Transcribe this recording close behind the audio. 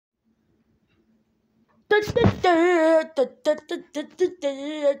Hey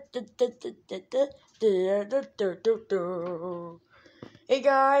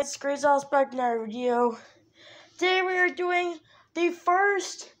guys, Crazy House back in our video. Today we are doing the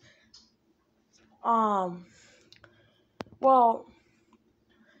first, well,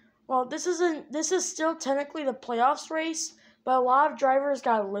 this is still technically the playoffs race, but a lot of drivers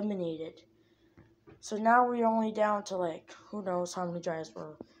got eliminated. So now we're only down to like, who knows how many drivers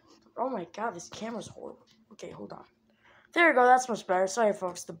were. Oh my god, this camera's horrible. Okay, hold on. There we go, that's much better. Sorry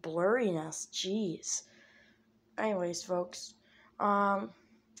folks, the blurriness, jeez. Anyways, folks, yeah,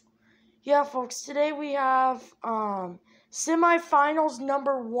 folks, today we have, semifinals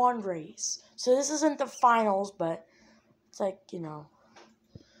number 1 race. So this isn't the finals, but it's like, you know.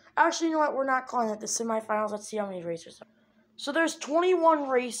 Actually, you know what? We're not calling it the semifinals. Let's see how many racers are. So there's 21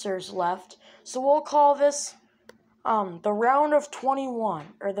 racers left. So we'll call this, the round of 21,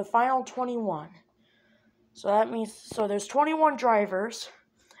 or the final 21. So that means, so there's 21 drivers.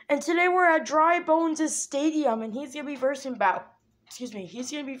 And today we're at Dry Bones' stadium, and he's going to be versing Bowser.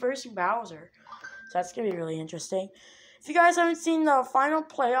 So that's going to be really interesting. If you guys haven't seen the final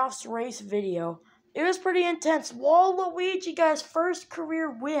playoffs race video, it was pretty intense. Waluigi got his first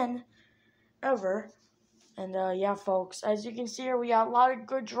career win ever. And, yeah, folks, as you can see here, we got a lot of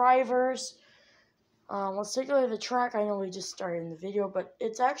good drivers. Let's take a look at the track. I know we just started in the video, but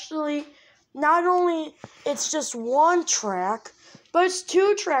it's actually not only, it's just one track, but it's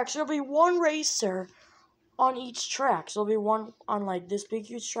 2 tracks. There'll be 1 racer on each track. So there'll be one on like this big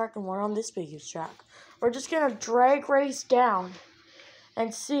huge track and one on this big huge track. We're just gonna drag race down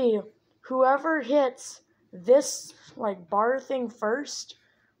and see whoever hits this like bar thing first,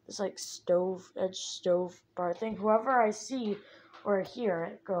 this like edge stove bar thing, whoever I see or hear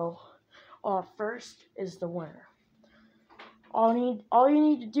it go off first is the winner. All you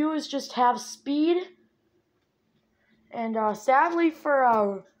need to do is just have speed. And sadly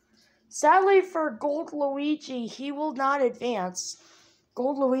for Gold Luigi, he will not advance.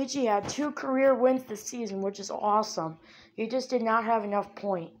 Gold Luigi had 2 career wins this season, which is awesome. He just did not have enough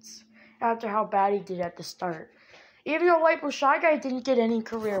points after how bad he did at the start. Even though Light Blue Shy Guy didn't get any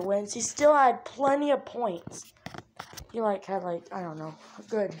career wins, he still had plenty of points. He had I don't know, a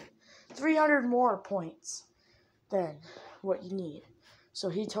good 300 more points than what you need. So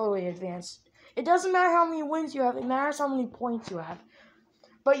he totally advanced. It doesn't matter how many wins you have, it matters how many points you have.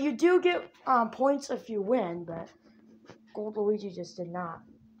 But you do get points if you win, but Gold Luigi just did not.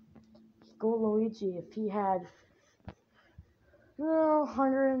 Gold Luigi, if he had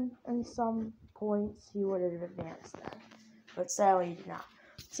 100 and some points, he would have advanced then. But sadly, he did not.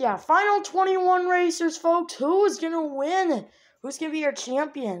 So yeah, final 21 racers, folks. Who is going to win? Who's going to be our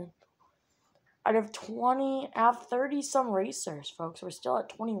champion? Out of 30-some racers, folks. We're still at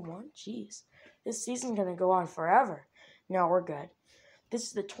 21. Jeez. This season's going to go on forever. No, we're good. This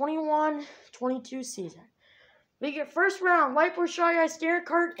is the 21-22 season. We get first round, Light Blue Shy Guy Stair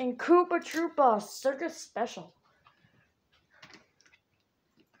Kart and Koopa Troopa Circus Special.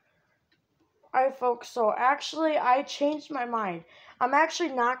 Alright, folks, so actually I changed my mind. I'm actually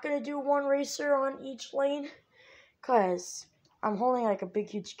not going to do 1 racer on each lane, because I'm holding like a big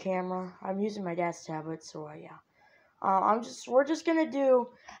huge camera. I'm using my dad's tablet, so yeah. We're just gonna do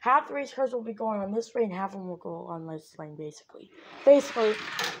half the race cars will be going on this lane, half of them will go on this lane, basically. Koopa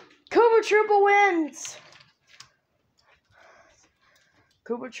Troopa wins.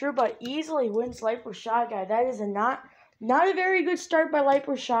 Koopa Troopa easily wins Light Blue Shy Guy. That is not a very good start by Light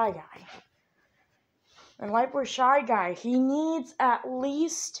Blue Shy Guy. And Light Blue Shy Guy, he needs at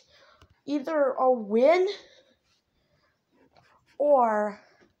least either a win or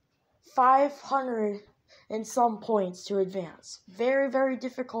 500 and some points to advance. Very, very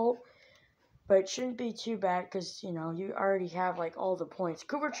difficult, but it shouldn't be too bad because, you know, you already have, like, all the points.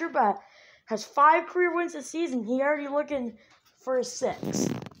 Koopa Troopa has 5 career wins this season. He already looking for a 6.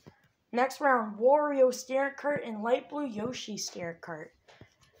 Next round, Wario Stair Kart and Light Blue Yoshi Stair Kart.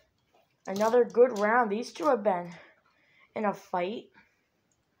 Another good round. These two have been in a fight.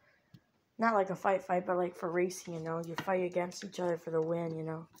 Not like a fight, but like for racing, you know. You fight against each other for the win, you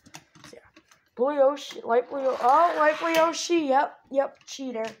know. So, yeah. Blue Yoshi, Light Blue Yoshi, yep,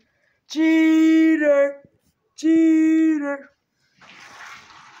 cheater.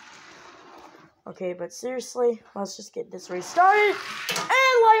 Okay, but seriously, let's just get this race started.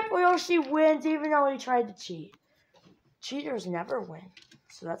 And Light Blue Yoshi wins, even though he tried to cheat. Cheaters never win,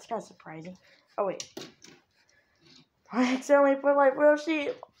 so that's kind of surprising. Oh, wait. I accidentally put Light Blue Yoshi.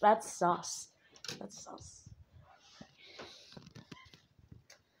 That's sus.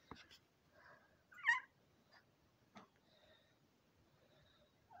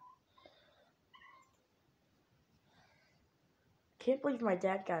 Can't believe my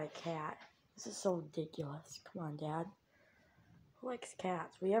dad got a cat. This is so ridiculous. Come on, Dad. Who likes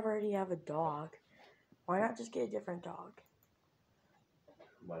cats? We already have a dog. Why not just get a different dog?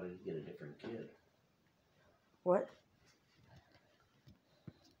 Why did you get a different kid? What?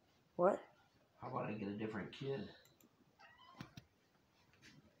 What? How about I get a different kid?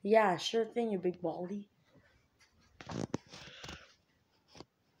 Yeah, sure thing, you big baldy.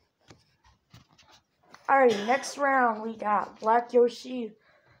 Alright, next round we got Black Yoshi,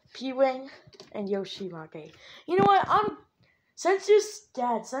 P-Wing, and Yoshi Mage. You know what? Since you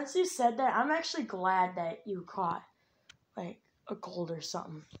said that, I'm actually glad that you caught like a gold or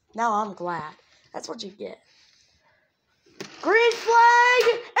something. Now I'm glad. That's what you get. Green flag!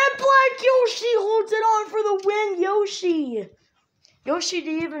 And Black Yoshi holds it on for the win, Yoshi! Yoshi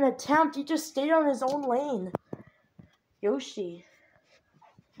didn't even attempt. He just stayed on his own lane. Yoshi.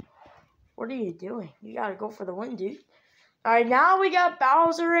 What are you doing? You gotta go for the win, dude. Alright, now we got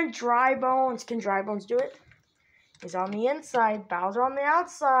Bowser and Dry Bones. Can Dry Bones do it? He's on the inside. Bowser on the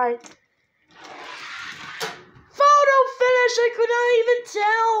outside. Photo finish! I could not even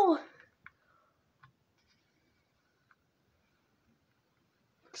tell!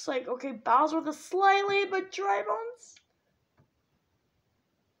 Looks like, okay, Bowser with a slight lead, but Dry Bones.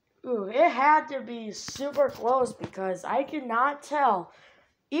 Ooh, it had to be super close because I could not tell.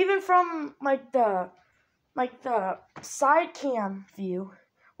 Even from like the side cam view,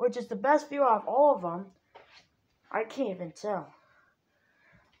 which is the best view out of all of them, I can't even tell.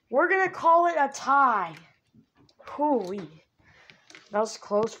 We're gonna call it a tie. Hooey. That was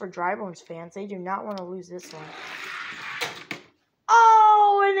close for Dry Bones fans. They do not want to lose this one.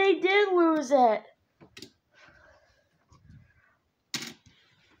 Oh, and they did lose it.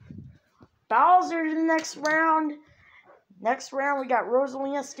 Bowser to the next round. Next round, we got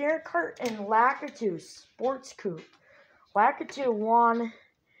Rosalina Steering Kart and Lakitu Sports Coupe. Lakitu won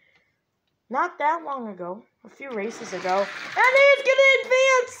not that long ago, a few races ago. And he's going to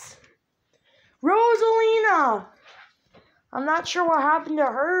advance! Rosalina! I'm not sure what happened to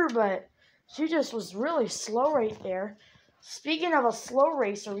her, but she just was really slow right there. Speaking of a slow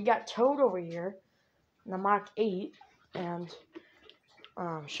racer, we got Toad over here in the Mach 8. And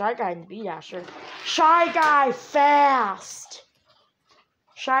Shy Guy and B-Dasher. Shy Guy fast!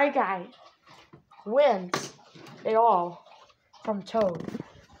 Shy Guy wins it all from Toad.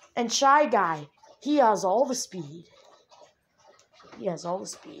 And Shy Guy, he has all the speed. He has all the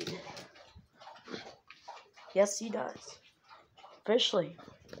speed. Yes, he does. Officially.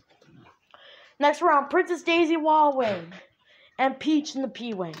 Next round, Princess Daisy Wallwing and Peach in the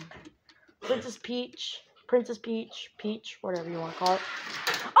P-Wing. Princess Peach, Peach, whatever you want to call it.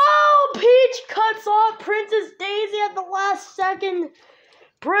 Oh, Peach cuts off Princess Daisy at the last second.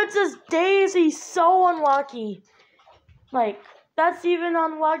 Princess Daisy, so unlucky. Like, that's even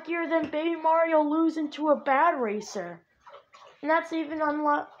unluckier than Baby Mario losing to a bad racer. And that's even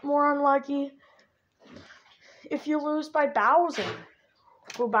more unlucky if you lose by Bowser.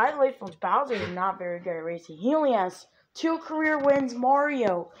 Well, by the way, folks, Bowser is not very good at racing. He only has 2 career wins.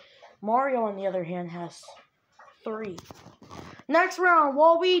 Mario, on the other hand, has 3. Next round,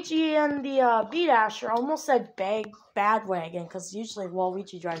 Waluigi and the B-Dasher. I almost said Badwagon, because usually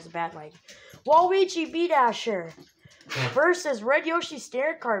Waluigi drives a Badwagon. Waluigi B-Dasher versus Red Yoshi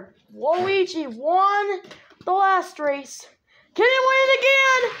Steering Kart. Waluigi won the last race. Can he win it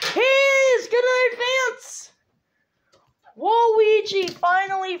again? He's gonna advance. Waluigi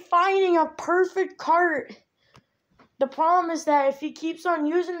finally finding a perfect kart. The problem is that if he keeps on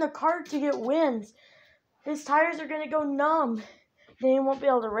using the kart to get wins, his tires are going to go numb. Then he won't be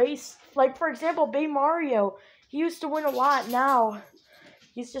able to race. Like, for example, Baby Mario. He used to win a lot. Now,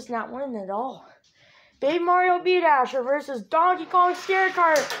 he's just not winning at all. Baby Mario B-Dasher versus Donkey Kong Steering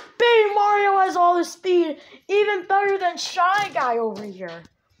Kart. Baby Mario has all the speed. Even better than Shy Guy over here.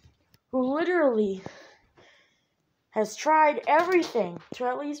 Who literally has tried everything to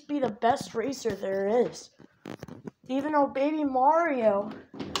at least be the best racer there is. Even though Baby Mario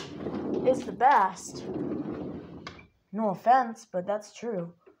is the best. No offense, but that's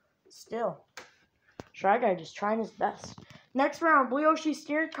true. Still. Shy Guy just trying his best. Next round, Blue Yoshi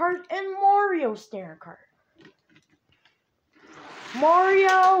Steering Kart and Mario Steering Kart.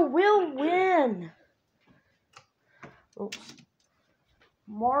 Mario will win. Oops.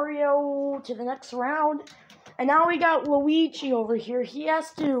 Mario to the next round. And now we got Luigi over here. He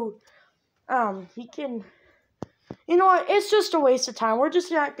has to, he can, you know what, it's just a waste of time. We're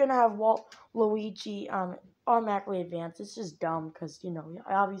just not going to have Luigi, automatically advance. It's just dumb because, you know,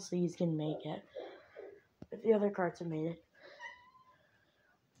 obviously he's going to make it. If the other carts have made it.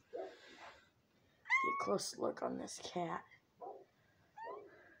 Get a close look on this cat.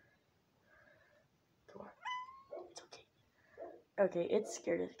 Okay, it's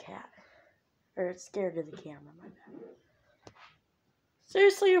scared of the cat. Or it's scared of the camera, my bad.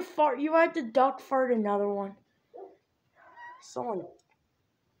 Seriously, you had to duck fart another one. Someone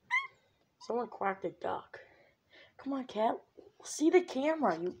quacked a duck. Come on, cat. See the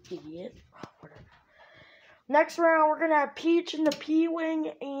camera, you idiot. Whatever. Next round, we're going to have Peach in the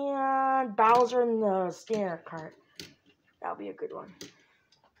P-Wing and Bowser in the scanner cart. That'll be a good one.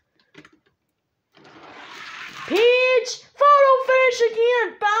 Peach! Photo finish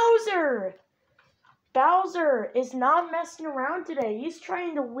again! Bowser! Bowser is not messing around today. He's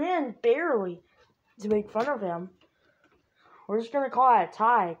trying to win, barely, to make fun of him. We're just going to call it a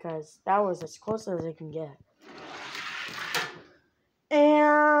tie, because that was as close as it can get.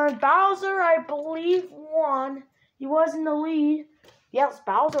 And Bowser, I believe, won. He was in the lead. Yes,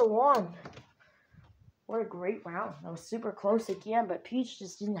 Bowser won. What a great round. That was super close again, but Peach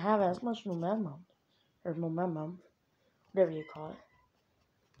just didn't have as much momentum. Or momentum. Whatever you call it.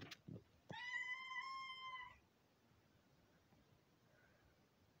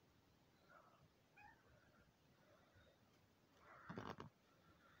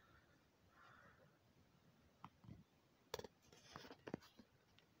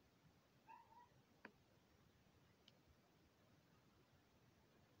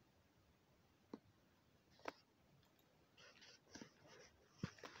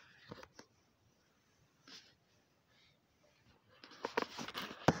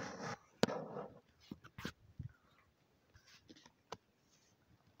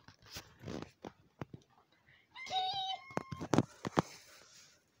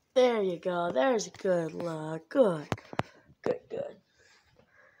 There you go. There's good luck. Good.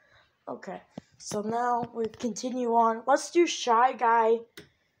 Okay. So now we continue on. Let's do Shy Guy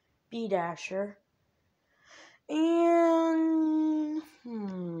B Dasher. And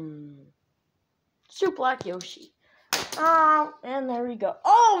let's do Black Yoshi. And there we go.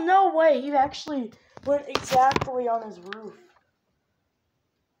 Oh, no way. He actually went exactly on his roof.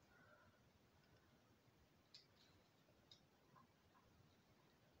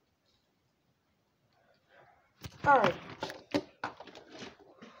 Alright.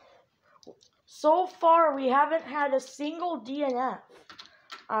 So far, we haven't had a single DNF,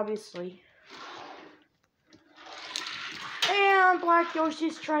 obviously. And Black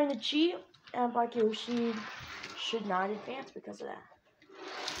Yoshi's trying to cheat, and Black Yoshi should not advance because of that.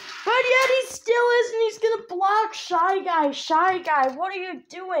 But yet he still isn't. He's going to block Shy Guy. Shy Guy, what are you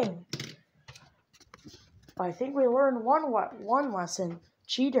doing? I think we learned one lesson.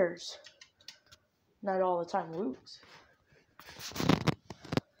 Cheaters. Not all the time lose.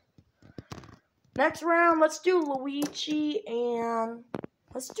 Next round, let's do Luigi and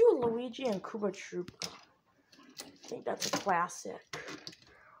Koopa Troopa. I think that's a classic.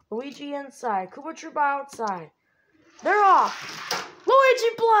 Luigi inside, Koopa Troopa outside. They're off.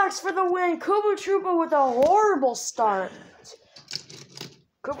 Luigi blocks for the win. Koopa Troopa with a horrible start.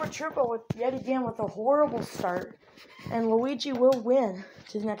 Koopa Troopa yet again with a horrible start. And Luigi will win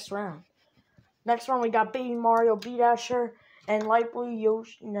to the next round. Next round we got Baby Mario, B Dasher, and Light Blue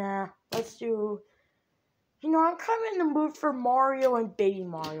Yoshi. Nah, let's do... I'm kind of in the mood for Mario and Baby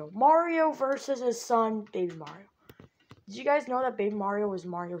Mario. Mario versus his son, Baby Mario. Did you guys know that Baby Mario was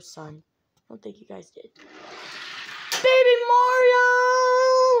Mario's son? I don't think you guys did. Baby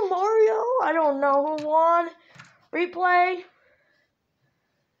Mario! Mario? I don't know who won. Replay.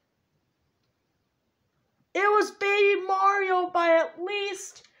 It was Baby Mario by at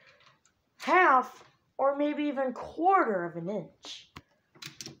least half or maybe even quarter of an inch.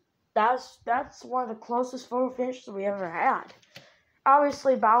 That's one of the closest photo finishes we ever had.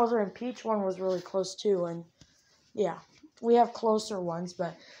 Obviously, Bowser and Peach one was really close too, and yeah, we have closer ones,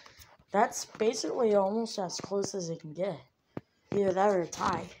 but that's basically almost as close as it can get. Either that or a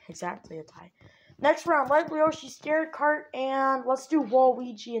tie. Exactly a tie. Next round, Light Blue Yoshi, Scared Cart, and let's do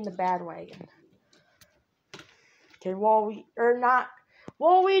Waluigi in the Bad Wagon. Okay,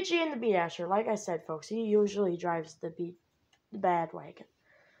 Waluigi in the B Dasher. Like I said, folks, he usually drives the Bad Wagon.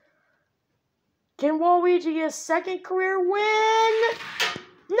 Can Waluigi get a second career win?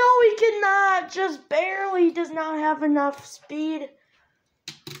 No, he cannot. Just barely. He does not have enough speed.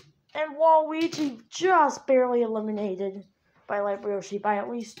 And Waluigi just barely eliminated by Light Blue Yoshi by at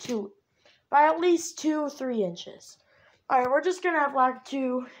least 3 inches. Alright, we're just going to have lap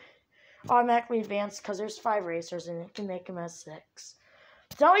 2 automatically advance because there's 5 racers and it can make him as 6.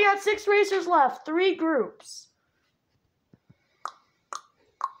 So we got 6 racers left. 3 groups.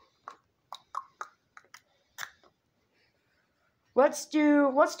 Let's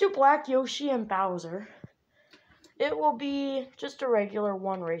do Black Yoshi and Bowser. It will be just a regular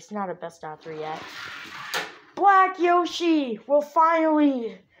 1 race, not a best out 3 yet. Black Yoshi will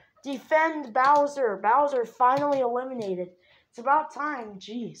finally defend Bowser. Bowser finally eliminated. It's about time.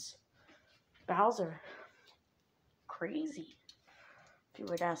 Jeez. Bowser. Crazy. If you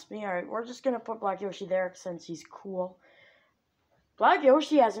would ask me. Alright, we're just going to put Black Yoshi there since he's cool. Black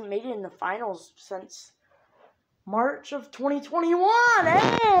Yoshi hasn't made it in the finals since March of 2021.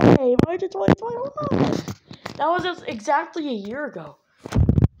 Hey! March of 2021. That was just exactly a year ago.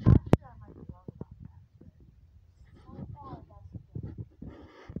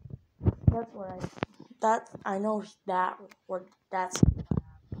 That's what I know that what that's. I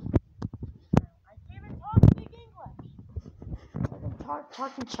can't even talk big English. I can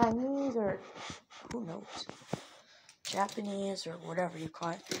talking Chinese or who knows, Japanese or whatever you call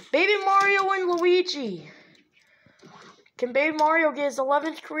it. Baby Mario and Luigi. Can Baby Mario get his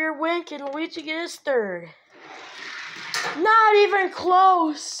 11th career win? Can Luigi get his 3rd? Not even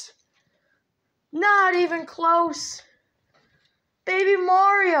close. Not even close. Baby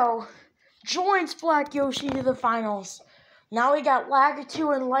Mario joins Black Yoshi to the finals. Now we got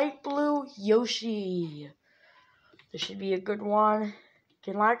Lakitu and Light Blue Yoshi. This should be a good one.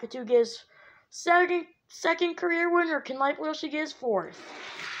 Can Lakitu get his second career win, or can Light Blue Yoshi get his 4th?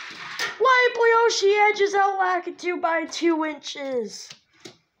 Light Blue Yoshi edges out Lakitu by 2 inches.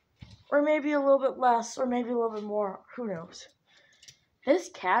 Or maybe a little bit less, or maybe a little bit more. Who knows?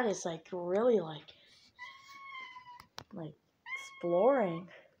 His cat is like really like exploring.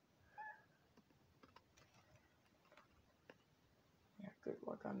 Yeah, good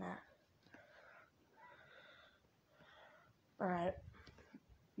luck on that. Alright.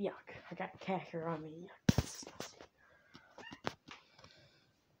 Yuck. I got cat hair on me. Yuck. That's disgusting.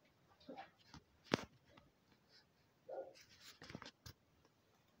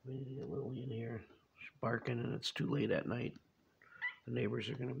 We need to get Lily in here. She's barking and it's too late at night. The neighbors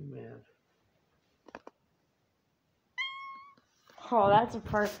are gonna be mad. Oh, that's a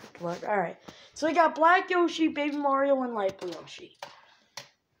perfect look. Alright. So we got Black Yoshi, Baby Mario, and Light Blue Yoshi.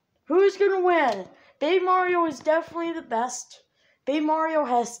 Who's gonna win? Baby Mario is definitely the best. Baby Mario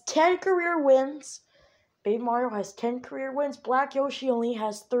has 10 career wins. Baby Mario has 10 career wins. Black Yoshi only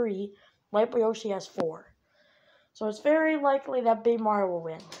has 3. Light Blue Yoshi has 4. So it's very likely that Baby Mario will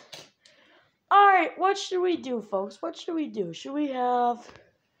win. Alright, what should we do, folks? What should we do? Should we have...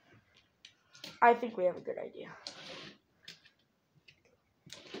 I think we have a good idea.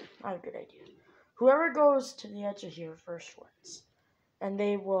 I have a good idea. Whoever goes to the edge of here first wins. And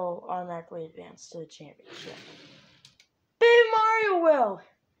they will automatically advance to the championship. Baby Mario will!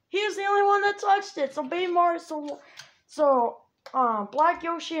 He is the only one that touched it. So Baby Mario... So Black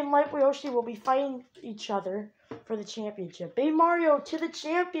Yoshi and Light Blue Yoshi will be fighting each other for the championship. Baby Mario to the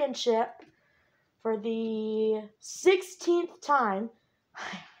championship for the 16th time.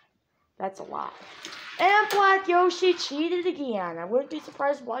 That's a lot. And Black Yoshi cheated again. I wouldn't be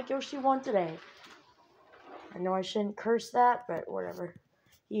surprised if Black Yoshi won today. I know I shouldn't curse that, but whatever.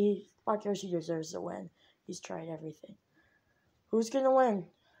 Black Yoshi deserves the win. He's tried everything. Who's going to win?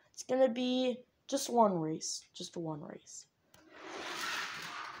 It's going to be just one race. Just one race.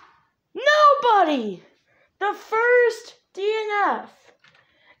 Nobody! The first DNF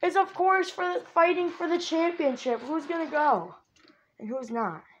is, of course, for fighting for the championship. Who's going to go? And who's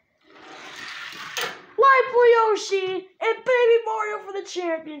not? Light Blue Yoshi and Baby Mario for the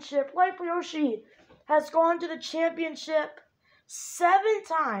championship. Light Blue Yoshi has gone to the championship 7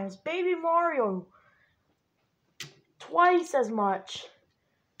 times. Baby Mario twice as much.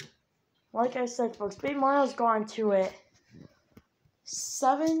 Like I said, folks, Baby Mario's gone to it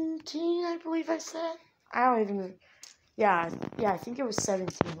 17, I believe I said. I don't even... Yeah, I think it was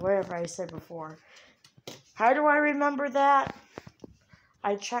 17, whatever I said before. How do I remember that?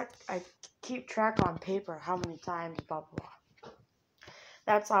 I keep track on paper how many times, blah, blah, blah.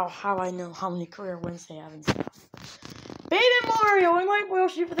 That's how I know how many career wins they have and stuff. Baby Mario and Light Blue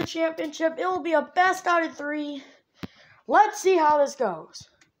Yoshi for the championship. It will be a best out of 3. Let's see how this goes.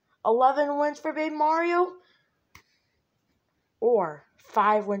 11 wins for Baby Mario, or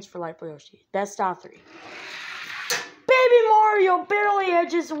 5 wins for Light Blue Yoshi. Best out of 3. Baby Mario barely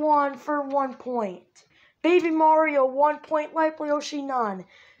edges 1 for 1 point. Baby Mario 1 point, Light Blue Yoshi none.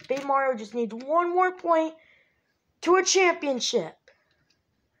 Baby Mario just needs 1 more point to a championship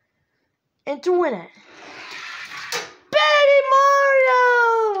and to win it. Baby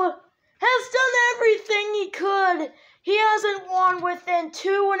Mario has done everything he could. He hasn't won within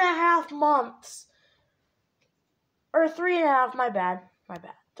 2.5 months. Or 3.5, my bad.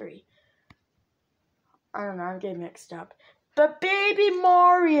 3. I don't know, I'm getting mixed up. But Baby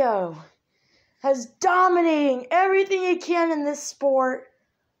Mario has dominating everything he can in this sport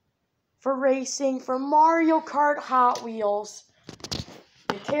for racing for Mario Kart Hot Wheels.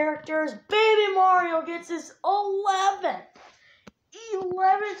 The characters, Baby Mario gets his 11th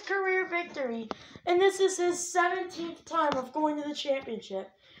career victory. And this is his 17th time of going to the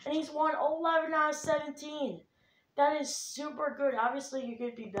championship. And he's won 11 out of 17. That is super good. Obviously, you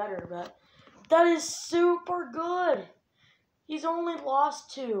could be better, but that is super good. He's only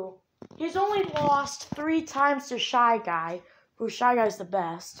lost 3 times to Shy Guy, who Shy Guy's the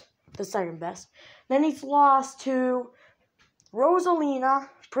second best. Then he's lost to Rosalina,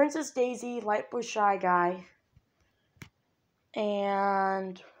 Princess Daisy, Lightbush Shy Guy,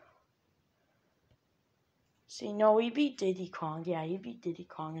 and see, no, he beat Diddy Kong. Yeah, he beat Diddy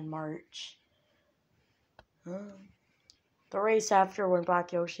Kong in March. The race after when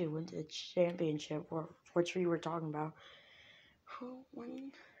Black Yoshi went to the championship, which we were talking about. Who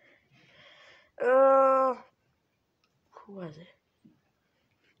won? Who was it?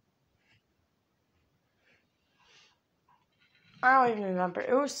 I don't even remember.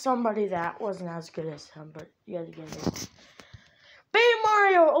 It was somebody that wasn't as good as him, but you had to get it. Baby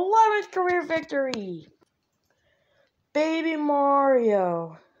Mario, 11th career victory. Baby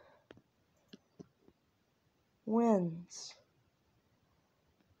Mario wins.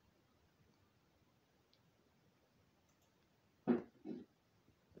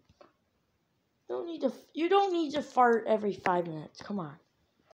 You don't need to fart every 5 minutes. Come on.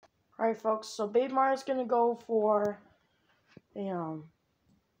 Alright, folks. So Baby Mario's gonna go for the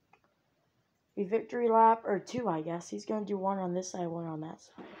victory lap, or 2, I guess. He's gonna do 1 on this side, 1 on that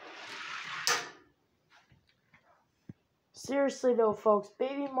side. Seriously though, folks,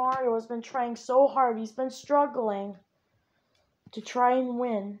 Baby Mario has been trying so hard. He's been struggling to try and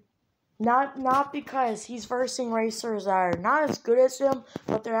win. Not because he's versing racers that are not as good as him,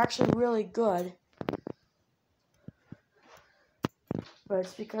 but they're actually really good. But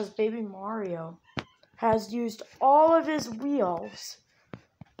it's because Baby Mario has used all of his wheels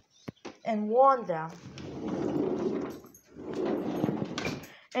and won them.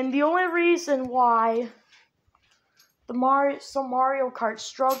 And the only reason why some Mario Kart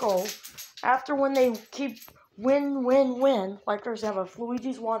struggle after when they keep win, like for example, if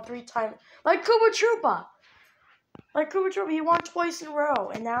Luigi's won 3 times, like Koopa Troopa, he won twice in a row,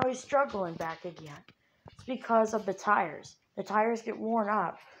 and now he's struggling back again. It's because of the tires. The tires get worn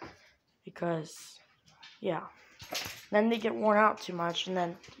up because, yeah, then they get worn out too much, and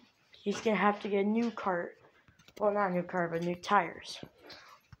then he's gonna have to get a new kart. Well, not a new kart, but new tires.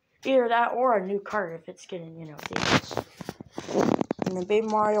 Either that or a new kart if it's getting, dangerous. And then Baby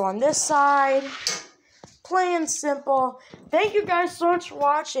Mario on this side. Plain simple. Thank you guys so much for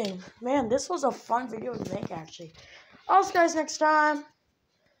watching. Man, this was a fun video to make, actually. I'll see you guys next time.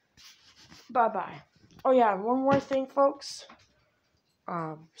 Bye-bye. Oh, yeah, one more thing, folks.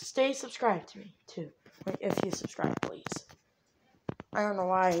 Stay subscribed to me, too. If you subscribe, please. I don't know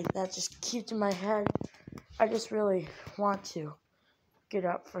why that just keeps in my head. I just really want to get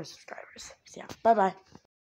up for subscribers. So, yeah, bye-bye.